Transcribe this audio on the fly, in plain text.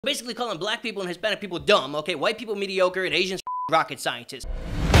Basically calling black people and Hispanic people dumb, okay? White people mediocre and Asians rocket scientists.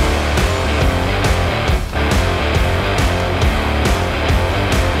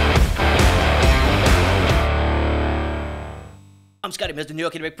 I'm Scotty Mills, the New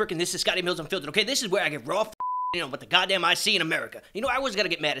York Kid, Prick, and this is Scotty Mills Unfiltered, okay? This is where I get raw what the goddamn I see in America. I always gotta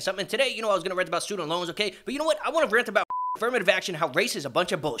get mad at something. Today, I was gonna rant about student loans, okay? But you know what? I wanna rant about affirmative action, how race is a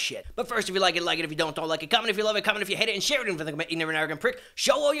bunch of bullshit. But first, if you like it, like it. If you don't like it. Comment if you love it, comment if you hate it, and share it in the ignorant, arrogant prick.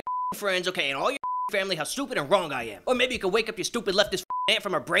 Show all your friends, okay, and all your family how stupid and wrong I am. Or maybe you could wake up your stupid leftist aunt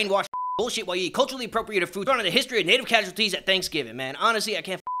from her brainwashed bullshit while you eat culturally appropriated food on the history of native casualties at Thanksgiving, man. Honestly, I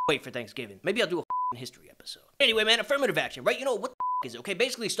can't wait for Thanksgiving. Maybe I'll do a history episode. Anyway, man, affirmative action, right? What the is it? Okay,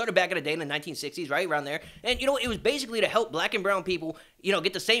 basically started back in the day in the 1960s, right, around there. And, it was basically to help black and brown people,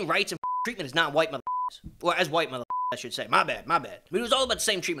 get the same rights and treatment as non-white motherfuckers. Or as white motherfuckers, I should say. My bad. But it was all about the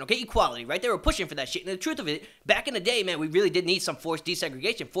same treatment, okay? Equality, right? They were pushing for that shit. And the truth of it, back in the day, man, we really did need some forced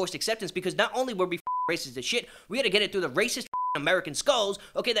desegregation, forced acceptance, because not only were we racist as shit, we had to get it through the racist American skulls,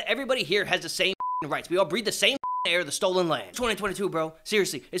 okay, that everybody here has the same rights. We all breathe the same air of the stolen land. 2022, bro.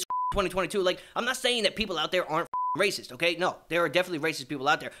 Seriously, it's 2022. Like, I'm not saying that people out there aren't racist, okay? No, there are definitely racist people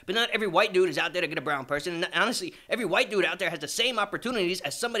out there, but not every white dude is out there to get a brown person, and honestly, every white dude out there has the same opportunities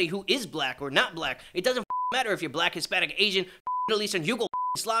as somebody who is black or not black. It doesn't matter if you're black, Hispanic, Asian, Middle Eastern, Yugo,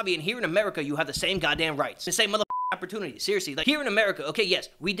 Slavian. Here in America, you have the same goddamn rights, the same opportunities. Seriously, like here in America, okay, yes,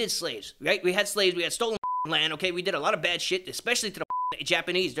 we did slaves, right? We had slaves, we had stolen land, okay? We did a lot of bad shit, especially to the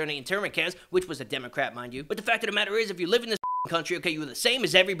Japanese during the internment camps, which was a Democrat, mind you. But the fact of the matter is, if you live in this country, okay, you're the same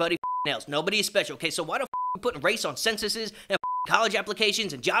as everybody else. Nobody is special, okay? So why the we putting race on censuses and college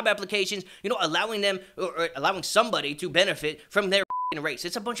applications and job applications, allowing them or allowing somebody to benefit from their race?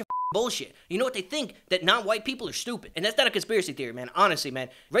 It's a bunch of bullshit. You know what they think? That non-white people are stupid. And that's not a conspiracy theory, man. Honestly, man.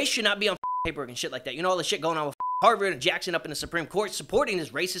 Race should not be on paperwork and shit like that. All the shit going on with Harvard and Jackson up in the Supreme Court supporting this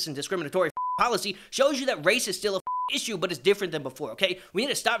racist and discriminatory policy shows you that race is still a issue, but it's different than before, okay? We need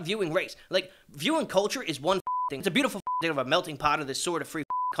to stop viewing race. Like, viewing culture is one thing. It's a beautiful thing of a melting pot of this sort of free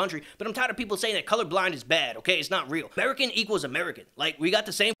country, but I'm tired of people saying that colorblind is bad, okay? It's not real. American equals American. Like, we got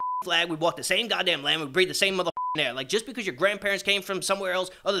the same flag, we walk the same goddamn land, we breathe the same air. Like, just because your grandparents came from somewhere else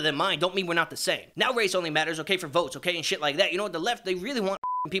other than mine, don't mean we're not the same. Now race only matters, okay, for votes, okay, and shit like that. The left, they really want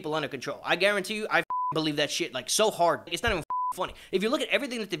people under control. I guarantee you, I believe that shit, like, so hard. It's not even funny. If you look at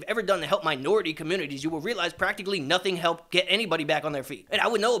everything that they've ever done to help minority communities, you will realize practically nothing helped get anybody back on their feet. And I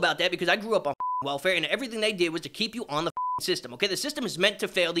would know about that because I grew up on welfare, and everything they did was to keep you on the system, okay? The system is meant to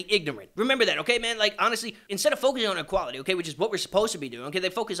fail the ignorant. Remember that, okay, man? Like, honestly, instead of focusing on equality, okay, which is what we're supposed to be doing, okay, they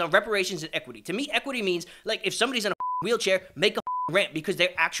focus on reparations and equity. To me, equity means, like, if somebody's in a wheelchair, make a ramp because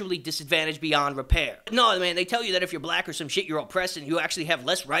they're actually disadvantaged beyond repair. No, man, they tell you that if you're black or some shit, you're oppressed and you actually have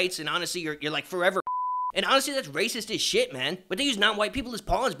less rights, and honestly, you're like forever. And honestly, that's racist as shit, man. But they use non-white people as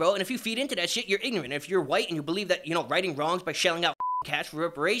pawns, bro. And if you feed into that shit, you're ignorant. And if you're white and you believe that, righting wrongs by shelling out cash for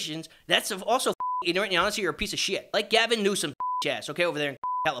reparations, that's also ignorant. And honestly, you're a piece of shit. Like Gavin Newsom ass, okay, over there in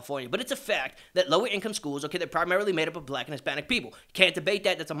California. But it's a fact that lower income schools, okay, they're primarily made up of black and Hispanic people. Can't debate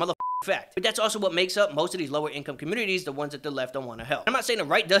that. That's a fact. But that's also what makes up most of these lower income communities, the ones that the left don't want to help. I'm not saying the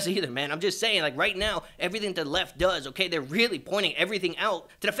right does either, man. I'm just saying, like, right now, everything the left does, okay, they're really pointing everything out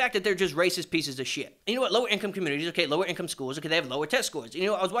to the fact that they're just racist pieces of shit. And you know what? Lower income communities, okay, lower income schools, okay, they have lower test scores.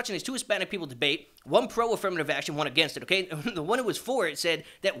 I was watching these two Hispanic people debate, one pro-affirmative action, one against it, okay? The one who was for it said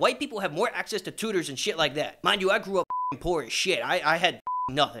that white people have more access to tutors and shit like that. Mind you, I grew up poor as shit. I had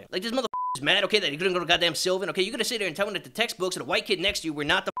nothing. Like, this motherfucker's mad, okay, that he couldn't go to goddamn Sylvan, okay? You're gonna sit there and tell me that the textbooks of the white kid next to you were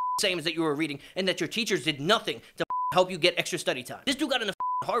not the same as that you were reading, and that your teachers did nothing to help you get extra study time. This dude got into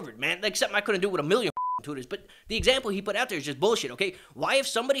Harvard, man, like, except I couldn't do it with a million tutors, but the example he put out there is just bullshit, okay? Why if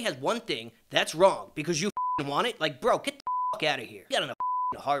somebody has one thing that's wrong because you want it, like, bro, get the out of here. You got into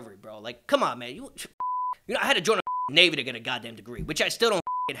Harvard, bro. Like, come on, man. I had to join a Navy to get a goddamn degree, which I still don't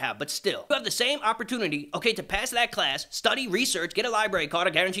have, but still. You have the same opportunity, okay, to pass that class, study, research, get a library card.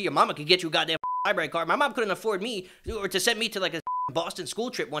 I guarantee your mama could get you a goddamn library card. My mom couldn't afford me or to send me to like a Boston school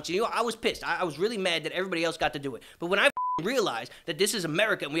trip once. I was pissed. I was really mad that everybody else got to do it. But when I realized that this is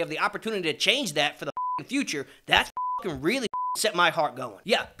America and we have the opportunity to change that for the future, that's really set my heart going.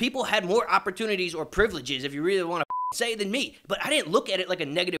 Yeah, people had more opportunities or privileges, if you really want to say, than me. But I didn't look at it like a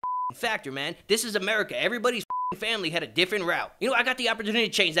negative factor, man. This is America. Everybody's family had a different route. I got the opportunity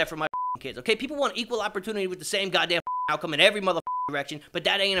to change that for my kids, okay? People want equal opportunity with the same goddamn outcome in every direction, but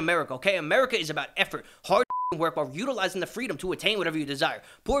that ain't America, okay? America is about effort, hard work, while utilizing the freedom to attain whatever you desire.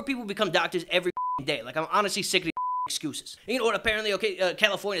 Poor people become doctors every day. Like, I'm honestly sick of these excuses. You know what? Apparently, okay,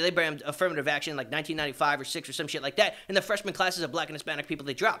 California, they banned affirmative action in like 1995 or 6 or some shit like that, and the freshman classes of black and Hispanic people,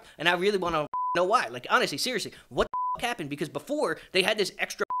 they dropped. And I really want to know why. Like, honestly, seriously, what happened? Because before, they had this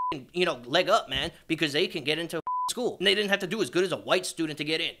extra leg up, man, because they can get into school. And they didn't have to do as good as a white student to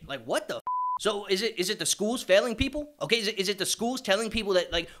get in. Like, what the So is it the schools failing people? Okay, is it the schools telling people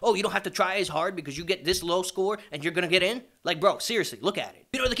that, like, oh, you don't have to try as hard because you get this low score and you're gonna get in? Like, bro, seriously, look at it.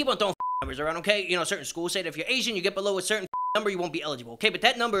 They keep on throwing numbers around, okay? Certain schools say that if you're Asian, you get below a certain number, you won't be eligible, okay? But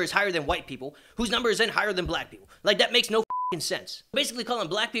that number is higher than white people, whose number is then higher than black people. Like, that makes no sense. Basically calling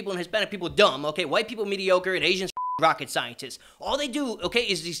black people and Hispanic people dumb, okay? White people mediocre and Asians rocket scientists. All they do, okay,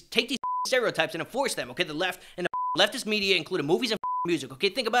 is take these stereotypes and enforce them, okay? The left and the leftist media, including movies and music, okay?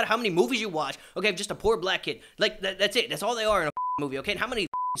 Think about how many movies you watch, okay, of just a poor black kid. Like, that's it. That's all they are in a movie, okay? And how many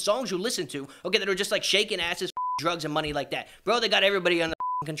songs you listen to, okay, that are just like shaking asses, drugs, and money like that. Bro, they got everybody under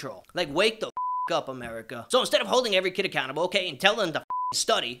control. Like, wake the up, America. So instead of holding every kid accountable, okay, and telling them to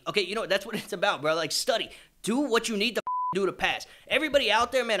study, okay, that's what it's about, bro. Like, study. Do what you need to do to pass. Everybody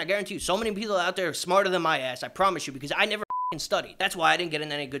out there, man, I guarantee you, so many people out there are smarter than my ass, I promise you, because I never studied. That's why I didn't get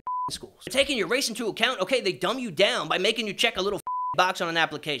in any good schools. Taking your race into account, okay, they dumb you down by making you check a little box on an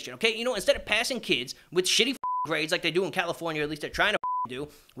application, okay? Instead of passing kids with shitty grades like they do in California, or at least they're trying to do,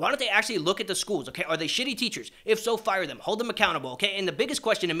 why don't they actually look at the schools, okay? Are they shitty teachers? If so, fire them. Hold them accountable, okay? And the biggest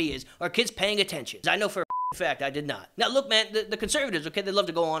question to me is, are kids paying attention? I know for a fact I did not. Now, look, man, the conservatives, okay, they love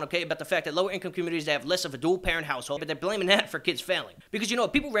to go on, okay, about the fact that lower income communities have less of a dual parent household, but they're blaming that for kids failing. Because,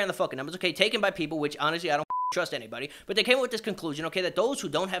 people ran the fucking numbers, okay, taken by people, which honestly I don't trust anybody, but they came up with this conclusion, okay, that those who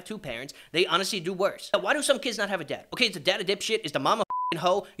don't have two parents, they honestly do worse. Now, why do some kids not have a dad? Okay, is the dad a dipshit? Is the mama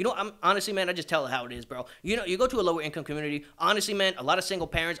hoe? I'm honestly, man, I just tell it how it is, bro. You go to a lower income community, honestly, man, a lot of single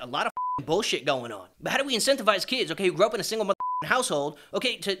parents, a lot of bullshit going on. But how do we incentivize kids, okay, who grew up in a single household,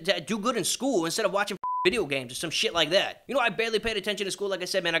 okay, to do good in school instead of watching video games or some shit like that? I barely paid attention to school. Like I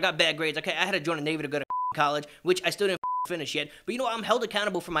said, man, I got bad grades, okay, I had to join the Navy to go to college, which I still didn't finish yet. But I'm held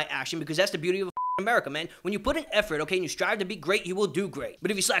accountable for my action, because that's the beauty of America, man. When you put in effort, okay, and you strive to be great, you will do great.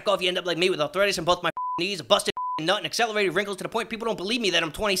 But if you slack off, you end up like me with arthritis in both my knees, a busted nut, and accelerated wrinkles to the point people don't believe me that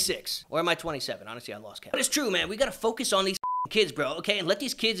I'm 26. Or am I 27? Honestly, I lost count. But it's true, man. We gotta focus on these kids, bro, okay? And let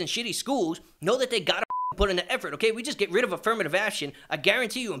these kids in shitty schools know that they gotta put in the effort, okay? We just get rid of affirmative action, I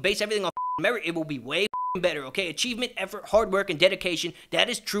guarantee you, and base everything on merit, it will be way better, okay? Achievement, effort, hard work, and dedication, that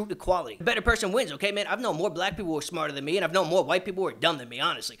is true equality. The better person wins, okay, man? I've known more black people who are smarter than me, and I've known more white people who are dumb than me,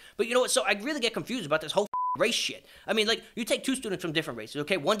 honestly. But you know what? So I really get confused about this whole race shit. I mean, like, you take two students from different races,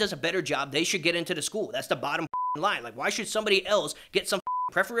 okay? One does a better job, they should get into the school. That's the bottom line. Like, why should somebody else get some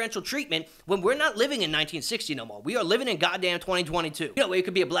preferential treatment when we're not living in 1960 no more? We are living in goddamn 2022. Where you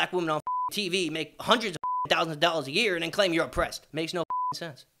could be a black woman on TV, make hundreds of thousands of dollars a year, and then claim you're oppressed. Makes no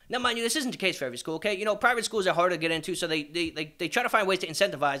sense. Now, mind you, this isn't the case for every school, okay? Private schools are harder to get into, so they try to find ways to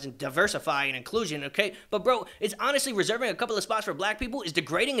incentivize and diversify and inclusion, okay? But, bro, it's honestly reserving a couple of spots for black people is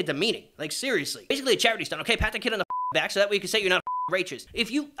degrading and demeaning. Like, seriously. Basically a charity stunt, okay? Pat the kid on the back so that way you can say you're not racist. If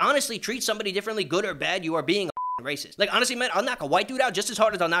you honestly treat somebody differently, good or bad, you are being racist. Like, honestly, man, I'll knock a white dude out just as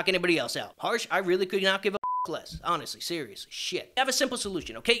hard as I'll knock anybody else out. Harsh, I really could not give a less. Honestly, seriously, shit. I have a simple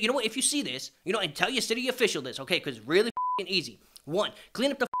solution, okay? You know what? If you see this, and tell your city official this, okay? Because it's really easy. One,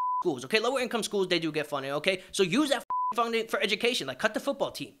 clean up the schools, okay? Lower income schools, they do get funding, okay? So use that funding for education, like cut the football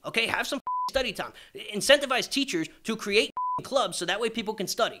team, okay? Have some study time. Incentivize teachers to create clubs so that way people can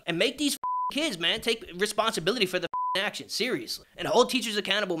study. And make these kids, man, take responsibility for the action, seriously. And hold teachers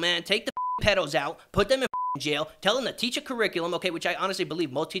accountable, man. Take the pedos out, put them in jail, tell them to teach a curriculum, okay, which I honestly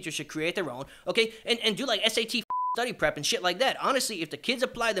believe most teachers should create their own, okay? And do like SAT study prep and shit like that. Honestly, if the kids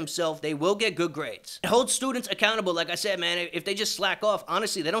apply themselves, they will get good grades. And hold students accountable, like I said, man. If they just slack off,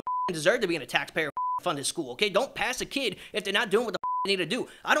 honestly, they don't deserve to be in a taxpayer-funded school, okay? Don't pass a kid if they're not doing what they need to do.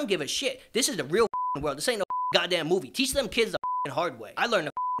 I don't give a shit. This is the real world. This ain't no goddamn movie. Teach them kids the hard way. I learned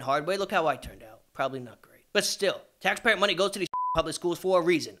the hard way. Look how I turned out. Probably not great. But still, taxpayer money goes to these public schools for a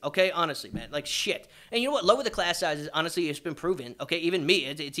reason, okay? Honestly, man, like shit. And you know what? Lower the class sizes, honestly, it's been proven, okay? Even me,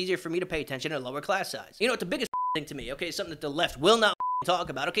 it's easier for me to pay attention to a lower class size. What the biggest thing to me, okay, something that the left will not talk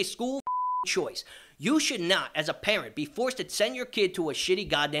about, okay? School choice. You should not, as a parent, be forced to send your kid to a shitty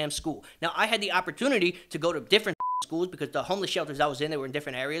goddamn school. Now, I had the opportunity to go to different schools because the homeless shelters I was in, they were in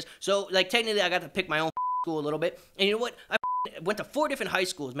different areas. So, like, technically, I got to pick my own school a little bit. And you know what? I went to 4 different high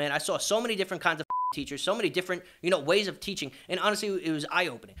schools, man. I saw so many different kinds of teachers, so many different, ways of teaching, and honestly, it was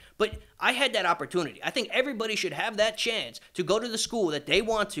eye-opening. But I had that opportunity. I think everybody should have that chance to go to the school that they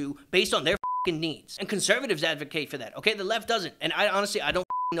want to based on their needs. And conservatives advocate for that, okay? The left doesn't. And I honestly, I don't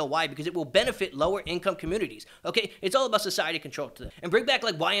know why, because it will benefit lower income communities, okay? It's all about society control to them. And bring back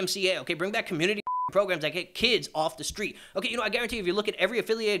like YMCA, okay? Bring back community programs that get kids off the street. Okay, I guarantee if you look at every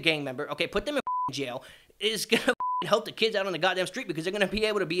affiliated gang member, okay, put them in jail, it's gonna help the kids out on the goddamn street because they're gonna be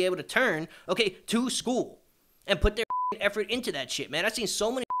able to turn, okay, to school and put their effort into that shit, man. I've seen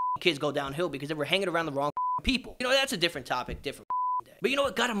so many kids go downhill because they were hanging around the wrong people. You know, that's a different topic, different day. But you know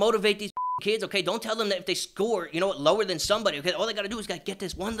what? Gotta motivate these kids, okay? Don't tell them that if they score, you know what, lower than somebody, okay, all they gotta do is gotta get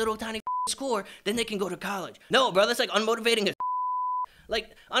this one little tiny score, then they can go to college. No, bro, that's like unmotivating as like,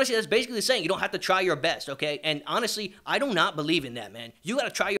 honestly, that's basically saying you don't have to try your best, okay? And honestly, I do not believe in that, man. You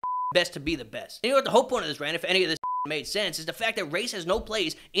gotta try your best to be the best. And you know what the whole point of this rant, if any of this made sense, is the fact that race has no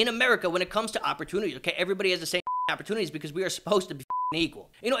place in America when it comes to opportunities, okay? Everybody has the same opportunities because we are supposed to be equal.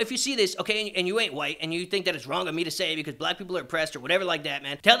 You know, if you see this, okay, and you ain't white, and you think that it's wrong of me to say it because black people are oppressed or whatever like that,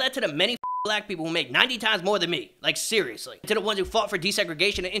 man, tell that to the many black people who make 90 times more than me. Like, seriously. To the ones who fought for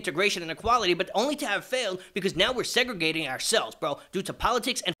desegregation and integration and equality, but only to have failed because now we're segregating ourselves, bro, due to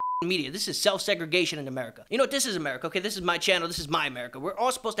politics and media. This is self-segregation in America. You know what? This is America, okay? This is my channel. This is my America. We're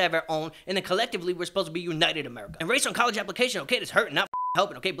all supposed to have our own, and then collectively, we're supposed to be united America. And race on college application, okay, it's hurting, not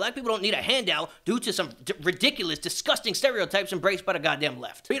helping, okay? Black people don't need a handout due to some ridiculous, disgusting stereotypes embraced by the goddamn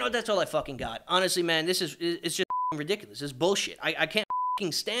left. But you know what? That's all I fucking got. Honestly, man, it's just ridiculous. It's bullshit. I can't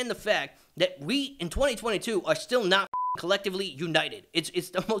stand the fact that we, in 2022, are still not collectively united. It's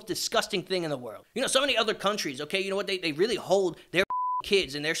the most disgusting thing in the world. You know, so many other countries, okay, you know what? They really hold their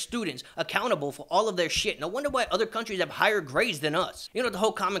kids and their students accountable for all of their shit. No wonder why other countries have higher grades than us. You know, the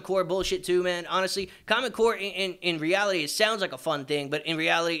whole Common Core bullshit too, man. Honestly, Common Core in reality, it sounds like a fun thing, but in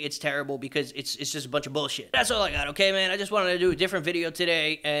reality, it's terrible because it's just a bunch of bullshit. That's all I got, okay, man? I just wanted to do a different video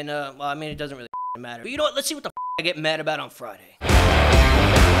today, and, well, I mean, it doesn't really matter. But you know what? Let's see what the I get mad about on Friday.